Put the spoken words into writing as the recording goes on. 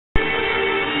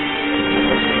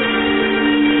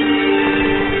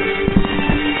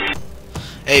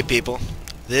Hey people,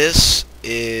 this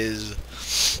is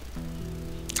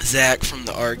Zach from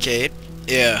the arcade.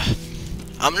 Yeah,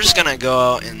 I'm just gonna go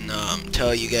out and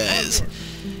tell you guys,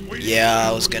 yeah,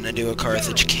 I was gonna do a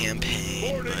Carthage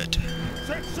campaign, but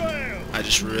I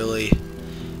just really,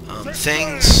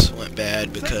 things went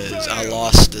bad because I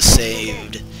lost the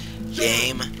saved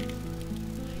game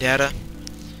data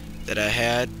that I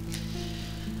had.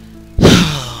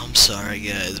 I'm sorry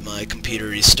guys, my computer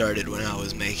restarted when I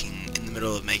was in the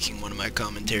middle of making one of my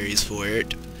commentaries for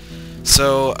it.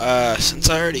 So, since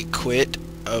I already quit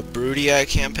a Brutii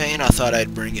campaign, I thought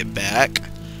I'd bring it back.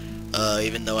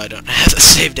 Even though I don't have the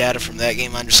save data from that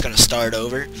game, I'm just gonna start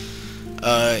over.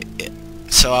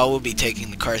 So I will be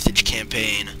taking the Carthage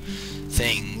campaign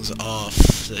things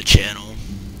off the channel.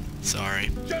 Sorry.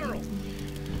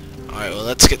 Alright, well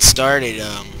let's get started.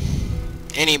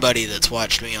 Anybody that's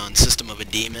watched me on System of a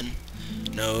Demon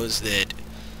knows that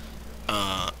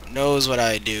knows what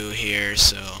I do here,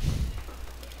 so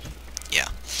yeah,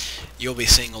 you'll be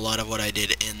seeing a lot of what I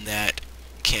did in that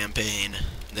campaign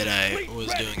that I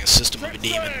was doing a System of a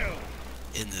Demon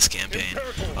in this campaign.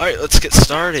 Alright, let's get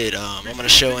started. I'm going to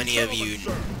show any of you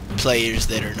players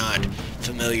that are not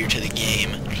familiar to the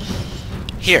game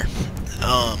here.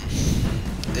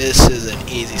 This is an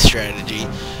easy strategy.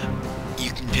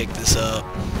 You can pick this up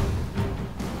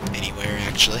anywhere,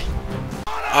 actually.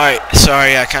 Alright,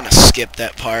 sorry, I kind of skipped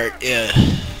that part. Yeah,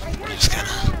 it was kind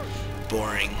of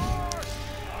boring.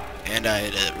 And I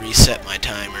had to reset my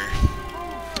timer.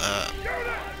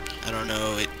 I don't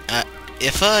know,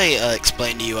 if I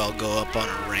explain to you, I'll go up on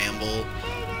a ramble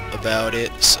about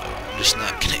it, so I'm just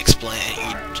not going to explain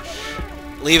it.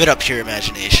 Leave it up to your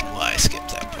imagination why I skipped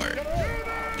that part.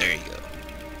 There you go.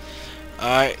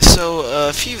 Alright, so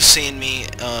if you've seen me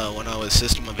when I was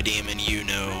System of a Demon, you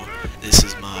know this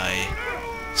is my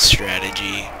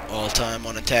strategy all time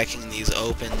on attacking these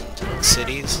open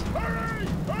cities.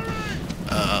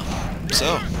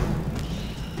 So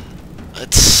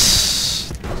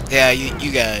let's, yeah,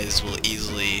 you guys will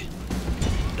easily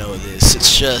know this.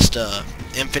 It's just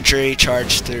infantry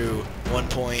charge through one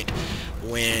point.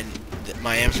 When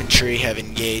my infantry have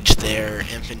engaged their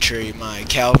infantry, my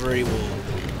cavalry will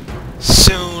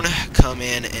soon come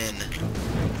in and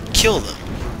kill them.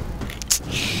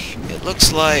 It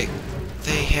looks like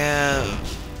they have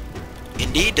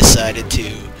indeed decided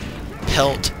to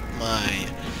pelt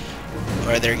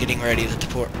they're getting ready to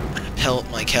pelt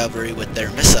my cavalry with their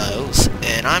missiles,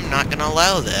 and I'm not going to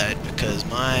allow that because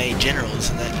my general's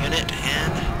in that unit,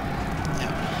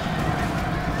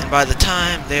 and by the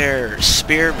time their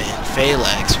spearmen,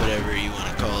 phalanx, whatever you want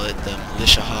to call it, the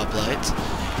militia hoplites,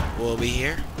 will be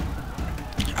here,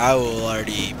 I will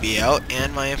already be out,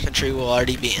 and my infantry will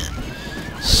already be in.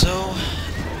 So,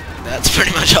 that's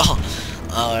pretty much all.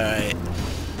 Alright.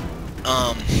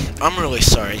 I'm really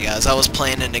sorry, guys. I was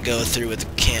planning to go through with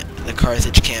the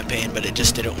Carthage campaign, but it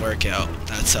just didn't work out.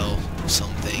 That's how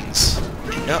some things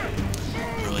end up.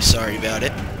 I'm really sorry about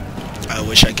it. I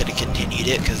wish I could have continued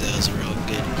it, because it was a real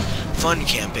good, fun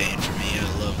campaign for me. I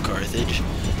love Carthage.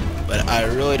 But I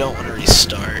really don't want to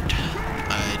restart.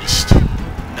 I just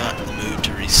not in the mood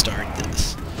to restart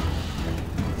this.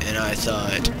 And I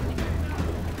thought,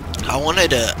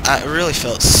 I really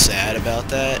felt sad about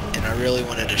that, and I really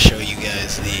wanted to show you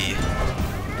guys the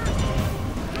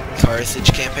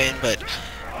Carthage campaign, but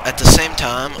at the same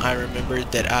time, I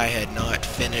remembered that I had not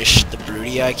finished the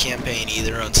Brutii campaign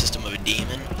either on System of a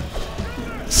Demon,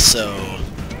 so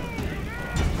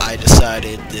I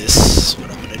decided this is what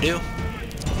I'm going to do.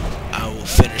 I will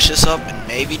finish this up and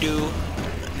maybe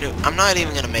I'm not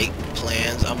even going to make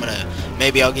plans.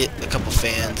 Maybe I'll get a couple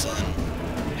fans and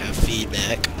have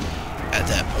feedback at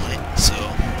that point, so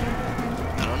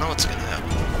I don't know what's gonna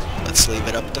happen. Let's leave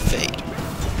it up to fate,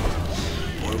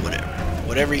 or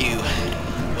whatever you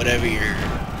want to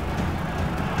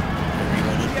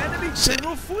say.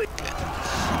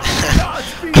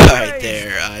 Alright,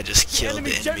 there, I just killed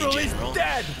the enemy general.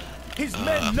 His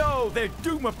men know their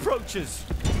doom approaches.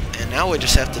 And now we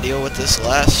just have to deal with this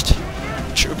last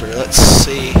trooper. Let's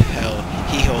see how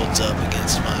he holds up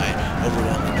against my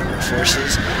overwhelming number of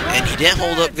forces. And he didn't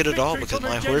hold up good at all because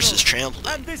my horses trampled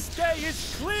him.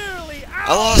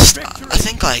 I lost, I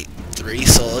think, like 3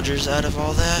 soldiers out of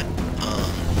all that.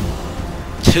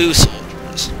 2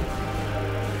 soldiers.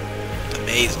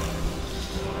 Amazing.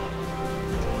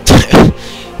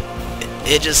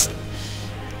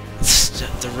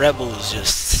 The rebels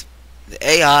just, the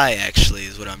AI actually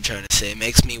is what I'm trying to say. It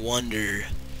makes me wonder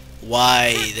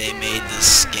why they made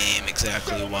this game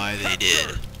exactly why they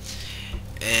did.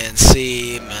 And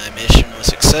see, my mission was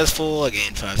successful. I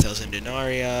gained 5,000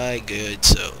 denarii. Good,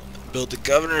 so build the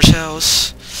governor's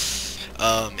house.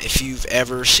 If you've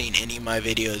ever seen any of my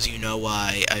videos, you know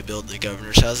why I build the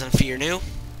governor's house, and if you're new,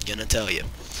 gonna tell you.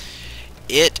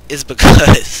 It is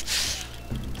because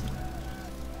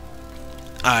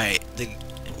alright,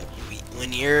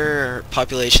 when your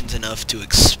population's enough to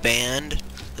expand,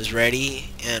 is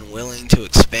ready and willing to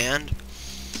expand,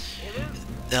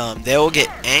 they will get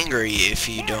angry if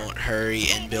you don't hurry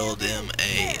and build them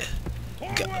a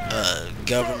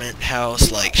government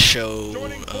house, like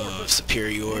show of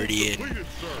superiority and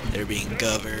they're being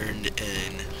governed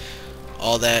and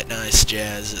all that nice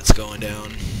jazz that's going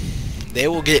down. They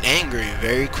will get angry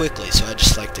very quickly, so I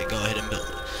just like to go ahead and build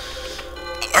it.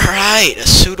 Alright, a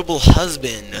suitable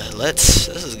husband. This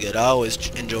is good. I always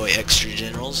enjoy extra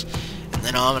generals. And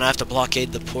then I'm gonna have to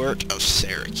blockade the port of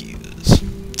Syracuse.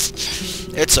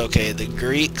 It's okay, the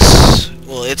Greeks,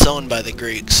 well, it's owned by the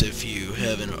Greeks if you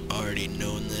haven't already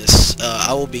known this.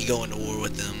 I will be going to war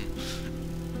with them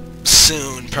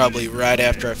soon, probably right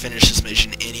after I finish this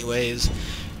mission anyways,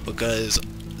 because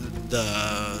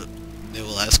they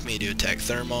will ask me to attack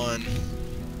Thermon.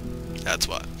 That's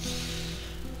why.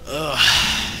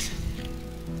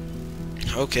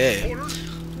 Okay,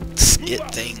 let's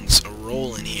get things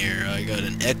rolling here. I got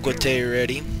an equity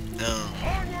ready.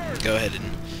 Go ahead and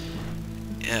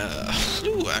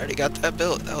ooh, I already got that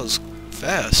built. That was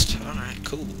fast. Alright,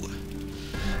 cool.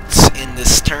 Let's end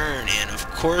this turn, and of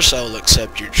course I will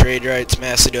accept your trade rights,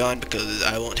 Macedon, because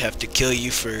I won't have to kill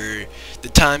you for the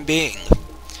time being.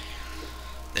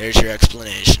 There's your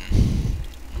explanation.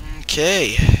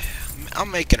 Okay, I'm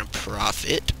making a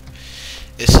profit.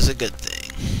 This is a good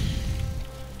thing.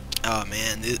 Oh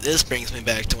man, this brings me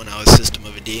back to when I was System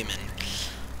of a Demon,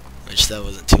 which that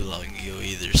wasn't too long ago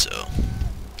either, so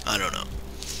I don't know.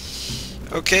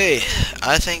 Okay,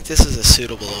 I think this is a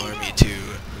suitable army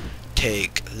to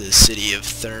take the city of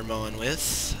Thermon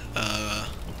with.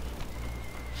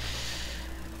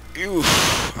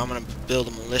 I'm gonna build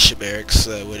a militia barracks.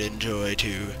 I would enjoy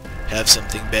to have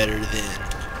something better than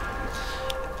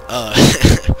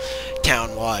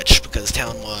Town Watch, because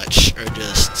Town Watch are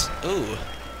just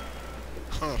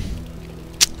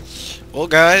Well,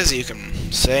 guys, you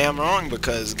can say I'm wrong,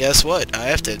 because guess what? I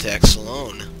have to attack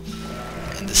Salone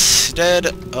instead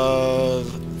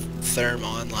of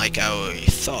Thermon, like I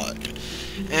thought.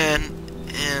 And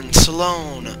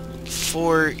Salone,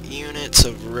 4 units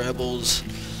of rebels.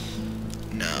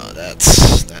 No,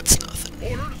 that's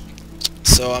nothing.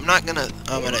 So I'm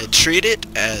gonna treat it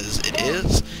as it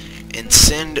is and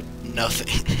send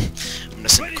nothing. I'm gonna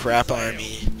send crap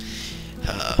army.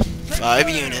 5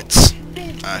 units.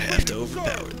 I have to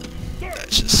overpower them.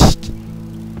 That's just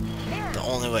the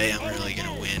only way I'm really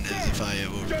gonna win, is if I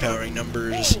have overpowering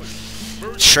numbers.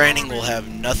 Training will have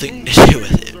nothing to do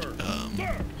with it.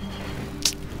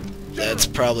 That's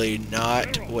probably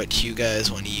not what you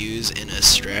guys want to use in a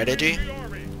strategy,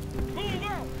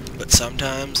 but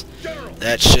sometimes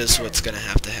that's just what's gonna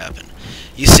have to happen.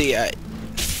 You see, a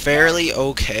fairly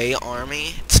okay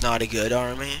army. It's not a good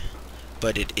army,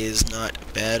 but it is not a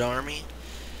bad army.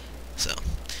 So,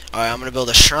 alright, I'm gonna build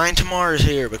a shrine to Mars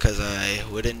here, because I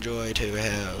would enjoy to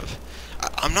have.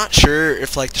 I'm not sure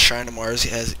if like the shrine to Mars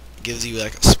gives you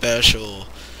like a special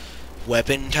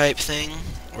weapon type thing,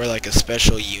 or like a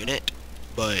special unit,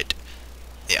 but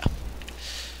yeah.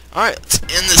 Alright, let's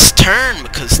end this turn,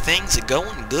 because things are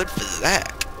going good for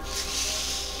Zach.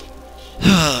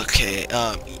 Okay,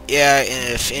 yeah,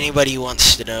 and if anybody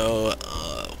wants to know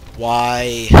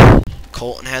why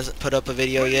Colton hasn't put up a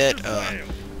video yet,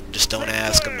 just don't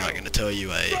ask. I'm not gonna tell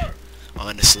you.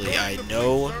 Honestly, I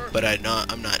know, but I'm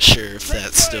not sure if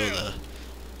that's still the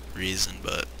reason,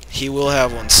 but he will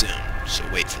have one soon, so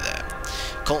wait for that.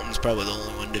 Colton's probably the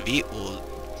only one to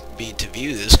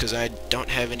view this, because I don't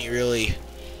have any really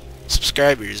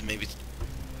subscribers, maybe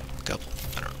a couple,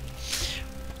 I don't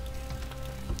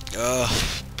know.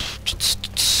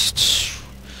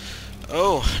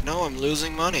 Oh, no, I'm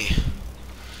losing money.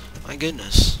 My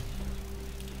goodness.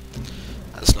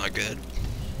 That's not good.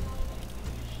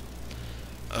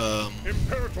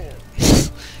 Imperator.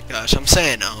 Gosh, I'm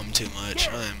saying too much.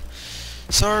 I'm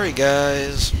sorry,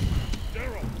 guys.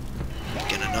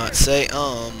 Gonna not say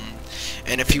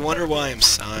And if you wonder why I'm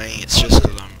sighing, it's just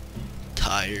because I'm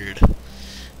tired.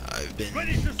 I've been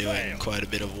doing quite a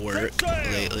bit of work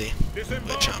lately,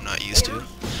 which I'm not used to.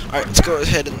 Alright, let's go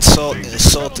ahead and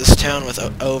assault this town with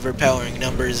overpowering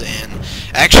numbers, and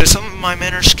actually some of my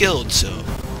men are skilled, so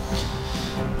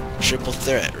triple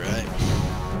threat, right?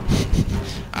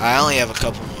 I only have a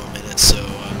couple more minutes, so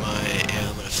I'm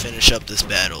gonna finish up this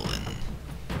battle, and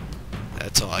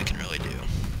that's all I can really do.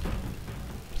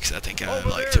 Because I think I have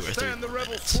like 2 or 3 more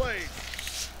minutes.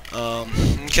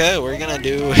 Okay, we're gonna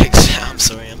do I'm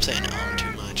sorry, I'm saying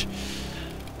too much.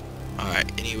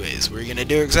 Alright, anyways, we're gonna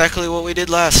do exactly what we did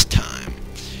last time.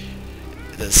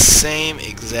 The same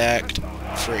exact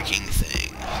freaking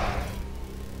thing.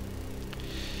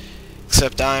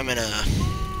 Except I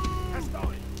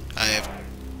have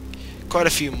quite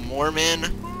a few more men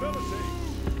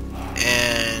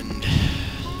and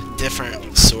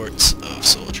different sorts of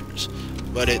soldiers.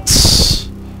 But it's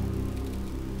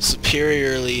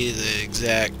superiorly the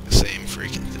exact same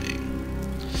freaking thing.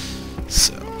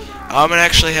 So, I'm gonna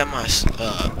actually have my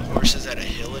horses at a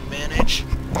hill advantage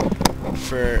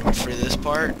for this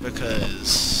part,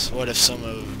 because what if some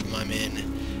of my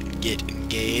men get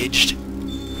engaged,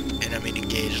 and I mean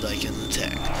engaged like in the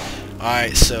attack.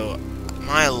 Alright, so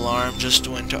my alarm just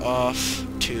went off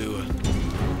to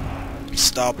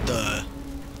stop the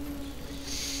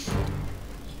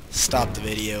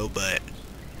video, but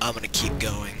I'm gonna keep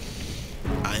going.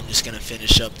 I'm just gonna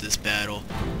finish up this battle,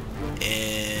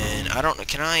 and I don't know,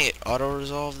 can I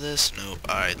auto-resolve this? Nope,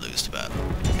 I'd lose the battle.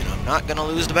 And I'm not gonna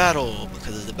lose the battle,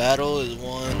 because the battle is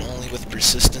won only with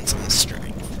persistence and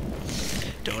strength.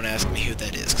 Don't ask me who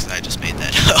that is, because I just made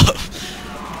that up.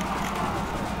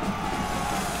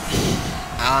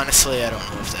 Honestly, I don't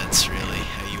know if that's really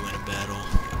how you win a battle.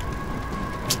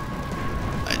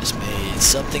 I just made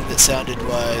something that sounded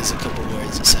wise, a couple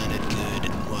words that sounded good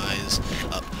and wise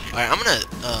up. Alright, I'm gonna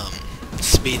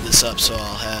speed this up so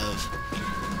I'll have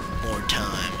more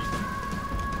time.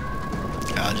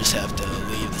 I'll just have to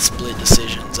leave the split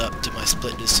decisions up to my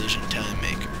split decision time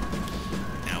maker.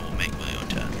 Now we'll make my own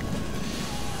time.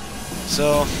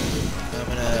 So,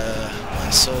 my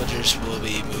soldiers will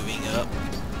be moving up.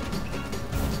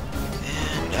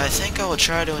 And I think I will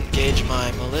try to engage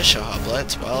my militia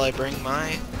hoplites while I bring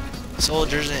my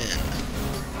soldiers in.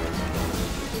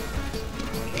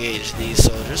 Engage these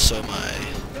soldiers, so my...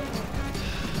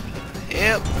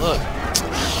 Yep, look.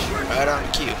 Right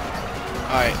on cue.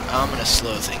 Alright, I'm gonna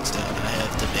slow things down. I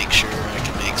have to make sure I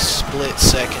can make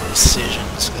split-second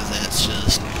decisions, because that's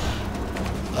just...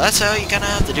 Well, that's how you kinda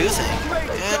have to do things.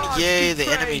 And yay, the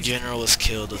enemy general was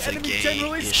killed with a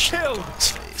gay-ish look on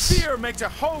his face. Fear makes a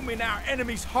home in our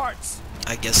enemies' hearts.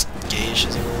 I guess gay-ish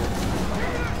is a word.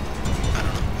 I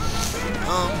don't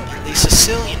know. The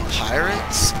Sicilian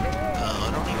pirates? I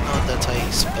don't even know if that's how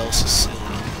you spell Sicilian.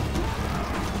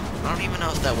 I don't even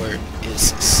know if that word is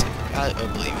Sicilian. I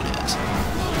believe it is.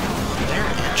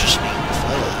 They're interesting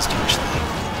fellows, actually.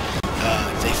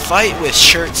 They fight with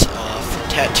shirts off,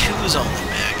 tattoos on their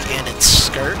back, and in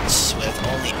skirts with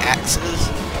only axes.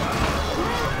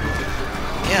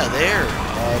 Yeah, they're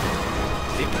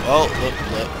people. Oh,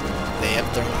 look. They have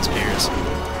thrown spears.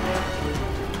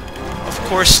 Of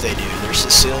course they do. They're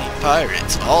Sicilian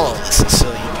pirates. All of the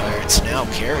Sicilian pirates now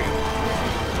carry one.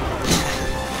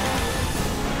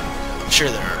 I'm sure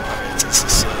there are pirates in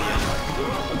Sicilia.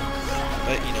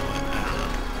 But you know what? I don't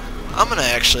know. I'm gonna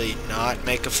actually not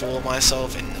make a fool of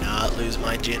myself and not lose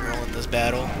my general in this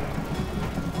battle,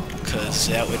 because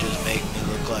that would just make me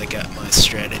look like my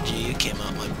strategy came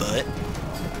out my butt.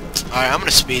 Alright, I'm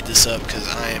gonna speed this up because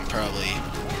I am probably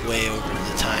way over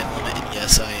the time limit, and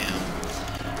yes I am.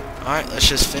 Alright, let's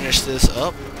just finish this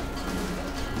up.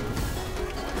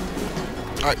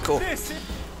 Alright, cool.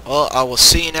 Well, I will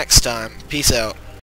see you next time. Peace out.